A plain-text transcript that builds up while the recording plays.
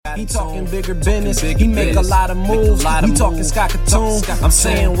He talking bigger business. He make a lot of moves. We talking Scott Katoon. I'm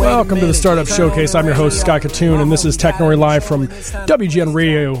saying, welcome to the Startup Showcase. I'm your host, Scott Katoon, and this is Technori Live from WGN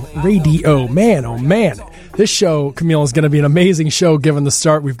Radio. Man, oh man. This show, Camille, is going to be an amazing show given the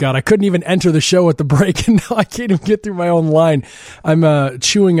start we've got. I couldn't even enter the show at the break, and now I can't even get through my own line. I'm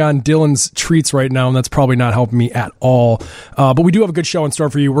chewing on Dylan's treats right now, and that's probably not helping me at all. But we do have a good show in store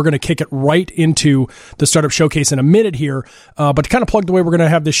for you. We're going to kick it right into the Startup Showcase in a minute here. But to kind of plug the way we're going to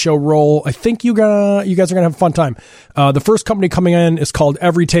have this show roll, I think you guys are going to have a fun time. The first company coming in is called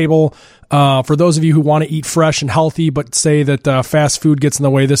Everytable. For those of you who want to eat fresh and healthy, but say that fast food gets in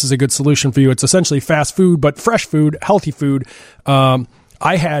the way, this is a good solution for you. It's essentially fast food, but fresh food, healthy food. I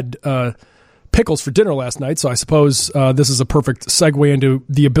had pickles for dinner last night, so I suppose this is a perfect segue into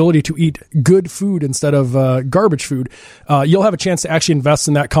the ability to eat good food instead of garbage food. You'll have a chance to actually invest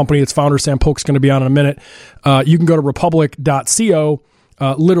in that company. Its founder, Sam Polk's going to be on in a minute. You can go to republic.co.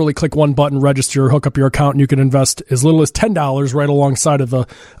 Literally click one button, register, hook up your account, and you can invest as little as $10 right alongside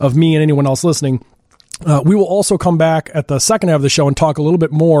of me and anyone else listening. We will also come back at the second half of the show and talk a little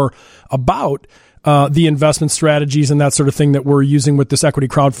bit more about the investment strategies and that sort of thing that we're using with this equity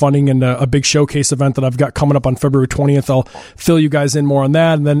crowdfunding and a big showcase event that I've got coming up on February 20th. I'll fill you guys in more on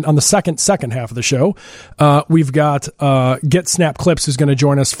that. And then on the second half of the show, we've got Get Snap Clips, who's going to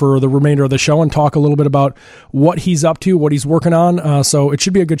join us for the remainder of the show and talk a little bit about what he's up to, what he's working on. So it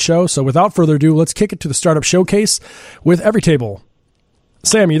should be a good show. So without further ado, let's kick it to the Startup Showcase with Everytable.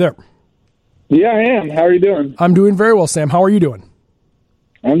 Sam, you there? Yeah, I am. How are you doing? I'm doing very well, Sam. How are you doing?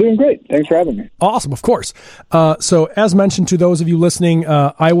 I'm doing great. Thanks for having me. Awesome, of course. So as mentioned to those of you listening,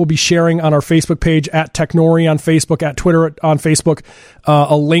 I will be sharing on our Facebook page at Technori on Facebook, at Twitter on Facebook,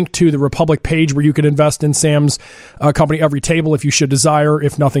 a link to the Republic page where you can invest in Sam's company, Everytable, if you should desire.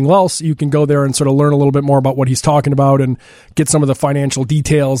 If nothing else, you can go there and sort of learn a little bit more about what he's talking about and get some of the financial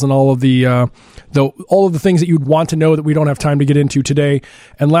details and all of the things that you'd want to know that we don't have time to get into today.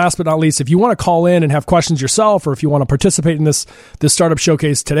 And last but not least, if you want to call in and have questions yourself, or if you want to participate in this Startup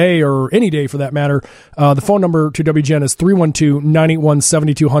Showcase today or any day for that matter, the phone number to WGN is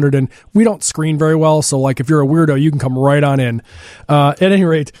 312-981-7200, and we don't screen very well, so like if you're a weirdo, you can come right on in. At any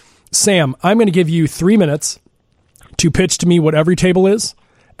rate, Sam, I'm going to give you 3 minutes to pitch to me what Everytable is,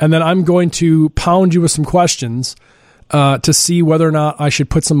 and then I'm going to pound you with some questions to see whether or not I should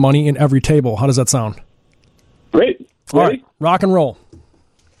put some money in Everytable. How does that sound? Great. All right, rock and roll.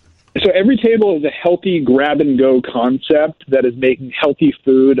 So Everytable is a healthy grab-and-go concept that is making healthy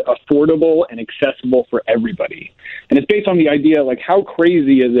food affordable and accessible for everybody. And it's based on the idea, like, how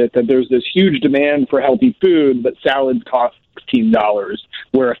crazy is it that there's this huge demand for healthy food, but salads cost $16,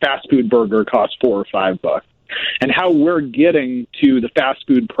 where a fast food burger costs $4 or $5? And how we're getting to the fast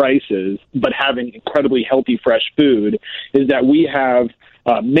food prices, but having incredibly healthy, fresh food, is that we have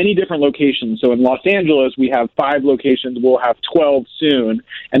many different locations. So in Los Angeles, we have 5 locations. We'll have 12 soon.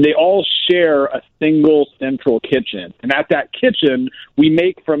 And they all share a single central kitchen. And at that kitchen, we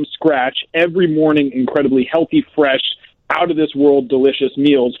make from scratch every morning incredibly healthy, fresh, out-of-this-world delicious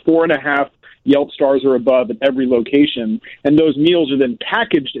meals, 4.5 Yelp stars or above at every location. And those meals are then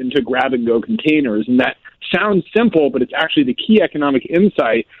packaged into grab-and-go containers. And that sounds simple, but it's actually the key economic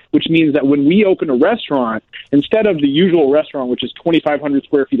insight, which means that when we open a restaurant, instead of the usual restaurant, which is 2,500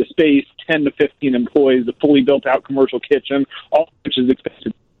 square feet of space, 10 to 15 employees, a fully built-out commercial kitchen, all of which is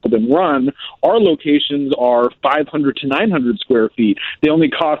expected and run, our locations are 500 to 900 square feet. They only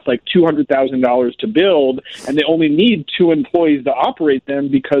cost like $200,000 to build, and they only need 2 employees to operate them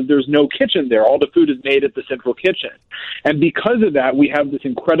because there's no kitchen there. All the food is made at the central kitchen. And because of that, we have this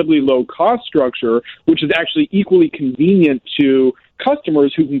incredibly low cost structure, which is actually equally convenient to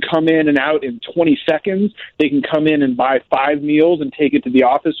customers who can come in and out in 20 seconds. They can come in and buy 5 meals and take it to the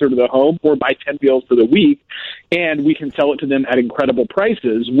office or to the home, or buy 10 meals for the week, and we can sell it to them at incredible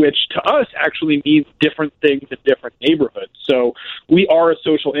prices, which to us actually means different things in different neighborhoods. So we are a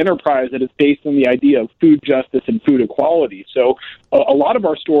social enterprise that is based on the idea of food justice and food equality. So a lot of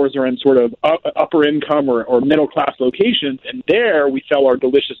our stores are in sort of upper income or middle class locations, and there we sell our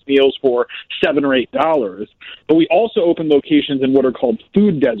delicious meals for $7 or $8. But we also open locations in what are called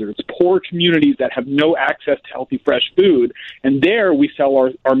food deserts, poor communities that have no access to healthy, fresh food. And there we sell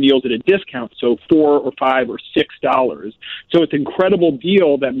our meals at a discount, so $4 or $5 or $6. So it's an incredible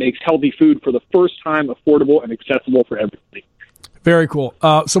deal that makes healthy food for the first time affordable and accessible for everybody. Very cool.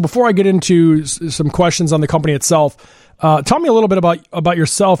 So before I get into some questions on the company itself, tell me a little bit about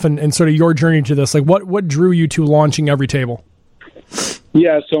yourself and sort of your journey to this. Like, what drew you to launching Everytable?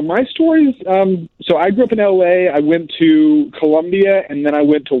 Yeah, so my stories, so I grew up in LA, I went to Columbia, and then I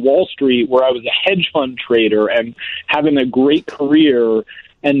went to Wall Street, where I was a hedge fund trader and having a great career.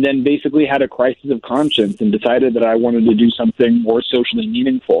 and then basically had a crisis of conscience and decided that I wanted to do something more socially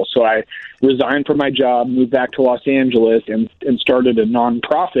meaningful. So I resigned from my job, moved back to Los Angeles, and started a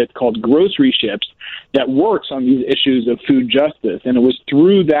nonprofit called Grocery Ships that works on these issues of food justice. And it was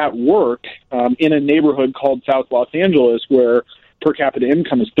through that work in a neighborhood called South Los Angeles where per capita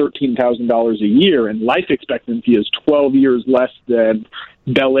income is $13,000 a year and life expectancy is 12 years less than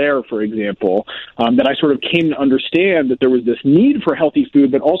Bel Air, for example, that I sort of came to understand that there was this need for healthy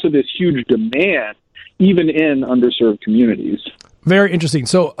food, but also this huge demand, even in underserved communities. Very interesting.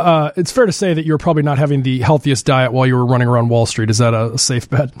 So it's fair to say that you're probably not having the healthiest diet while you were running around Wall Street. Is that a safe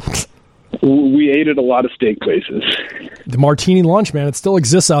bet? We ate at a lot of steak places. The martini lunch, man, it still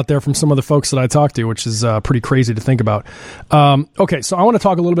exists out there from some of the folks that I talked to, which is pretty crazy to think about. Okay, so I want to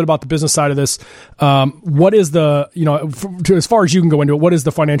talk a little bit about the business side of this. What is the, as far as you can go into it, what is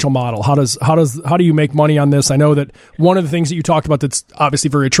the financial model? How do you make money on this? I know that one of the things that you talked about that's obviously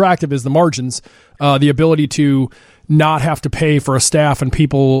very attractive is the margins, the ability to not have to pay for a staff and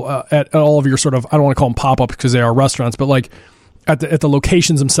people at all of your sort of, I don't want to call them pop-ups because they are restaurants, but like at the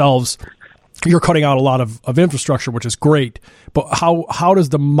locations themselves. You're cutting out a lot of infrastructure, which is great. But how does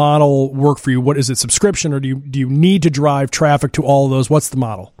the model work for you? What is it, subscription, or do you need to drive traffic to all of those? What's the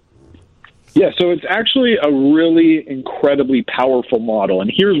model? Yeah, so it's actually a really incredibly powerful model.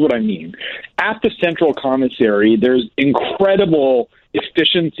 And here's what I mean. At the central commissary, there's incredible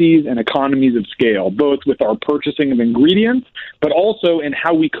efficiencies and economies of scale, both with our purchasing of ingredients, but also in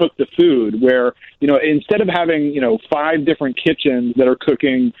how we cook the food, where, instead of having, 5 different kitchens that are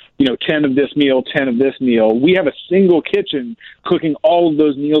cooking, 10 of this meal, 10 of this meal, we have a single kitchen cooking all of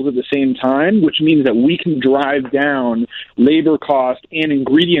those meals at the same time, which means that we can drive down labor cost and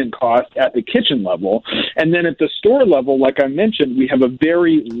ingredient cost at the kitchen level. And then at the store level, like I mentioned, we have a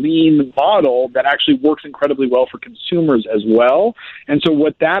very lean model that actually works incredibly well for consumers as well. And so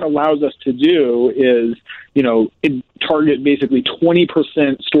what that allows us to do is, target basically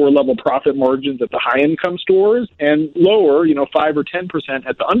 20% store-level profit margins at the high-income stores and lower, 5 or 10%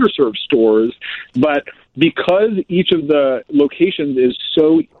 at the underserved stores. But because each of the locations is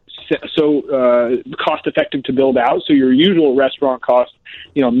so cost-effective to build out, so your usual restaurant costs,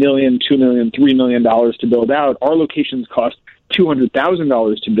 $1 million, $2 million, $3 million to build out, our locations cost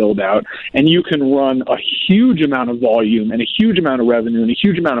 $200,000 to build out, and you can run a huge amount of volume and a huge amount of revenue and a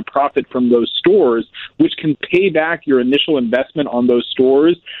huge amount of profit from those stores, which can pay back your initial investment on those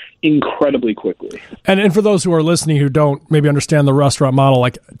stores incredibly quickly. And for those who are listening who don't maybe understand the restaurant model,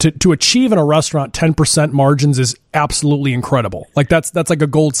 like to achieve in a restaurant 10% margins is absolutely incredible. Like that's like a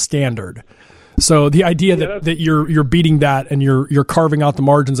gold standard. So the idea that you're beating that and you're carving out the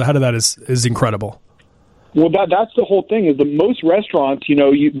margins ahead of that is incredible. Well, that's the whole thing. Is that most restaurants,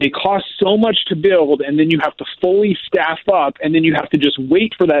 they cost so much to build, and then you have to fully staff up, and then you have to just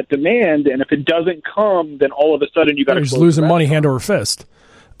wait for that demand. And if it doesn't come, then all of a sudden you got to just losing money hand over fist.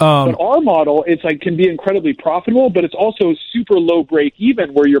 But our model, it's like can be incredibly profitable, but it's also super low break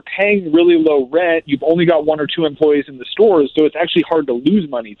even, where you're paying really low rent. You've only got 1 or 2 employees in the stores, so it's actually hard to lose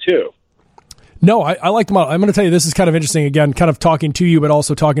money too. No, I like the model. I'm going to tell you, this is kind of interesting. Again, kind of talking to you, but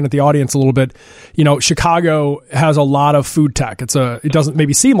also talking to the audience a little bit. Chicago has a lot of food tech. It doesn't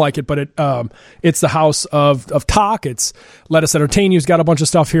maybe seem like it, but it's the house of talk. It's Let Us Entertain You's got a bunch of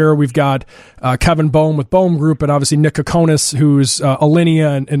stuff here. We've got Kevin Boehm with Boehm Group, and obviously Nick Kokonis, who's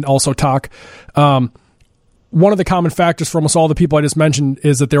Alinea and also talk. One of the common factors for almost all the people I just mentioned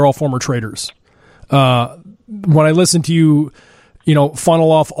is that they're all former traders. When I listen to you,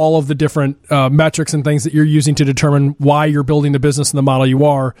 funnel off all of the different metrics and things that you're using to determine why you're building the business and the model you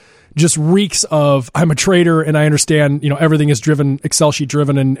are, just reeks of I'm a trader and I understand, everything is driven, Excel sheet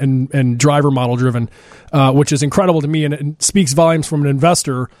driven and driver model driven, which is incredible to me and speaks volumes from an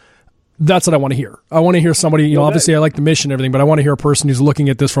investor. That's what I want to hear. I want to hear somebody, obviously I like the mission and everything, but I want to hear a person who's looking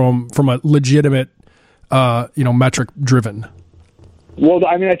at this from a legitimate, metric driven. Well,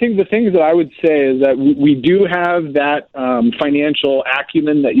 I think the things that I would say is that we do have that financial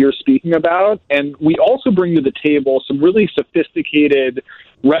acumen that you're speaking about, and we also bring to the table some really sophisticated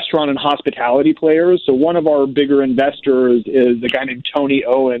restaurant and hospitality players. So one of our bigger investors is a guy named Tony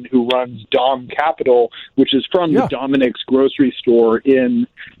Owen, who runs Dom Capital, which is from the Dominic's grocery store in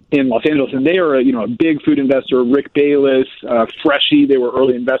Los Angeles. And they are a big food investor. Rick Bayless, Freshie, they were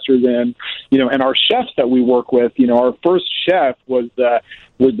early investors in, and our chefs that we work with, our first chef was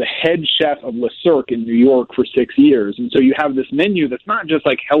the head chef of Le Cirque in New York for 6 years. And so you have this menu that's not just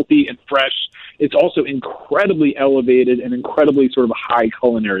like healthy and fresh, it's also incredibly elevated and incredibly sort of high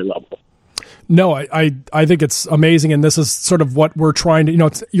culinary level. No, I think it's amazing, and this is sort of what we're trying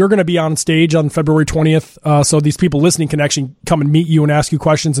to, you're going to be on stage on February 20th, so these people listening can actually come and meet you and ask you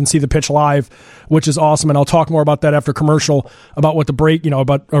questions and see the pitch live, which is awesome, and I'll talk more about that after commercial, about what the break,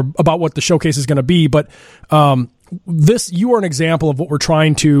 about what the showcase is going to be, but you are an example of what we're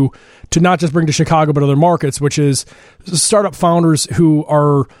trying to not just bring to Chicago, but other markets, which is startup founders who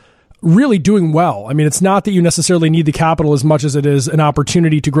are really doing well. I mean, it's not that you necessarily need the capital as much as it is an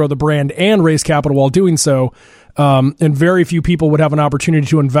opportunity to grow the brand and raise capital while doing so. And very few people would have an opportunity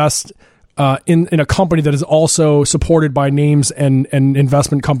to invest in a company that is also supported by names and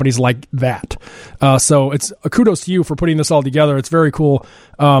investment companies like that. So it's a kudos to you for putting this all together. It's very cool.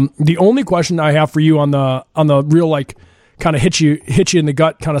 The only question I have for you on the real, like, kind of hit you in the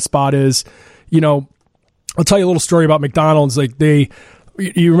gut kind of spot is, I'll tell you a little story about McDonald's. Like,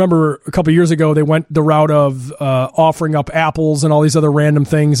 you remember a couple of years ago, they went the route of offering up apples and all these other random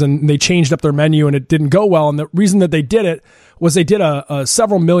things, and they changed up their menu, and it didn't go well. And the reason that they did it was they did a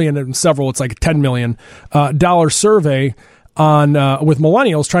several million, it's like $10 million survey on with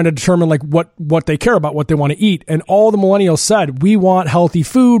millennials, trying to determine like what they care about, what they want to eat. And all the millennials said, we want healthy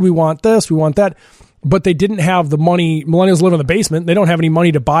food, we want this, we want that. But they didn't have the money. Millennials live in the basement. They don't have any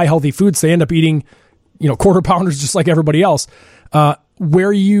money to buy healthy foods. They end up eating, quarter pounders just like everybody else.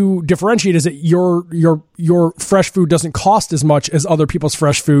 Where you differentiate is that your fresh food doesn't cost as much as other people's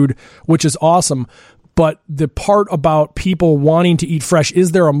fresh food, which is awesome. But the part about people wanting to eat fresh,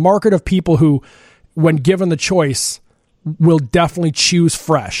 is there a market of people who, when given the choice, will definitely choose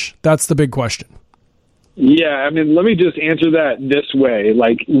fresh? That's the big question. Yeah, I mean, let me just answer that this way.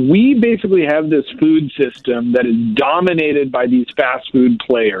 Like, we basically have this food system that is dominated by these fast food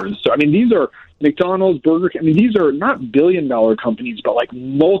players. So, I mean, these are McDonald's, Burger King. I mean, these are not billion-dollar companies, but like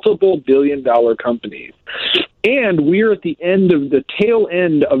multiple billion-dollar companies. And we're at the tail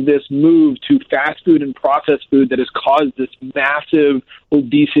end of this move to fast food and processed food that has caused this massive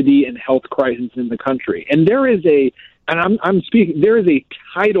obesity and health crisis in the country. And there is a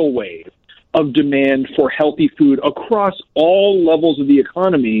tidal wave of demand for healthy food across all levels of the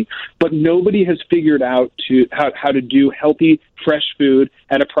economy, but nobody has figured out how to do healthy, fresh food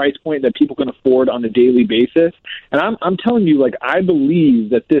at a price point that people can afford on a daily basis. And I'm telling you, like, I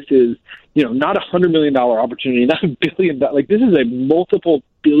believe that this is, not $100 million opportunity, not $1 billion. Like, this is a multiple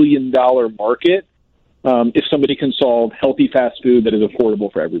billion-dollar market if somebody can solve healthy fast food that is affordable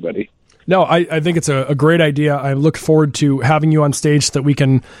for everybody. No, I think it's a great idea. I look forward to having you on stage so that we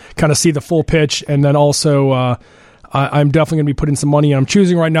can kind of see the full pitch. And then also, I'm definitely going to be putting some money in. I'm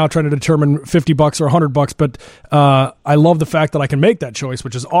choosing right now, trying to determine $50 or $100, but I love the fact that I can make that choice,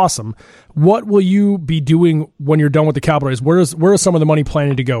 which is awesome. What will you be doing when you're done with the capital raise? Where is some of the money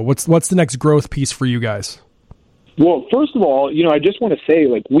planning to go? What's the next growth piece for you guys? Well, first of all, I just want to say,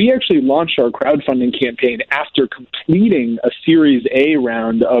 like, we actually launched our crowdfunding campaign after completing a Series A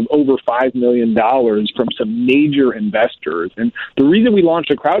round of over $5 million from some major investors. And the reason we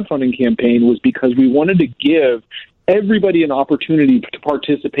launched a crowdfunding campaign was because we wanted to give everybody an opportunity to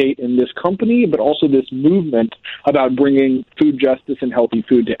participate in this company, but also this movement about bringing food justice and healthy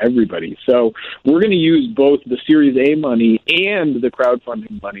food to everybody. So we're going to use both the Series A money and the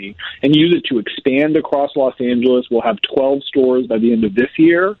crowdfunding money and use it to expand across Los Angeles. We'll have 12 stores by the end of this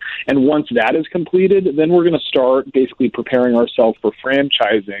year. And once that is completed, then we're going to start basically preparing ourselves for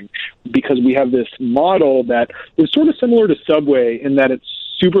franchising, because we have this model that is sort of similar to Subway in that it's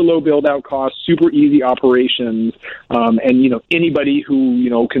super low build-out costs, super easy operations, and anybody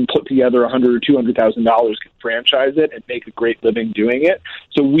who can put together $100,000 or $200,000 can franchise it and make a great living doing it.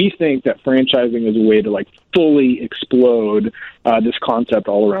 So we think that franchising is a way to fully explode this concept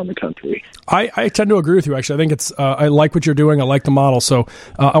all around the country. I tend to agree with you. Actually, I think it's I like what you're doing. I like the model. So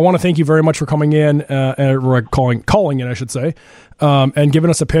I want to thank you very much for coming in and calling in, I should say, and giving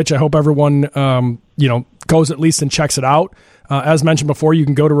us a pitch. I hope everyone goes at least and checks it out. As mentioned before, you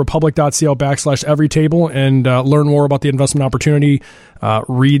can go to republic.co/everytable and learn more about the investment opportunity.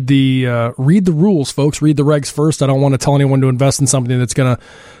 Read the rules, folks. Read the regs first. I don't want to tell anyone to invest in something that's going to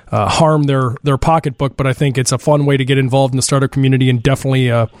harm their pocketbook, but I think it's a fun way to get involved in the startup community. And definitely,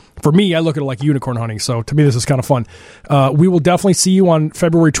 for me, I look at it like unicorn hunting. So to me, this is kind of fun. We will definitely see you on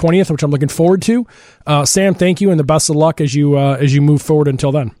February 20th, which I'm looking forward to. Sam, thank you, and the best of luck as you move forward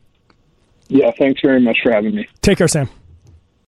until then. Yeah, thanks very much for having me. Take care, Sam.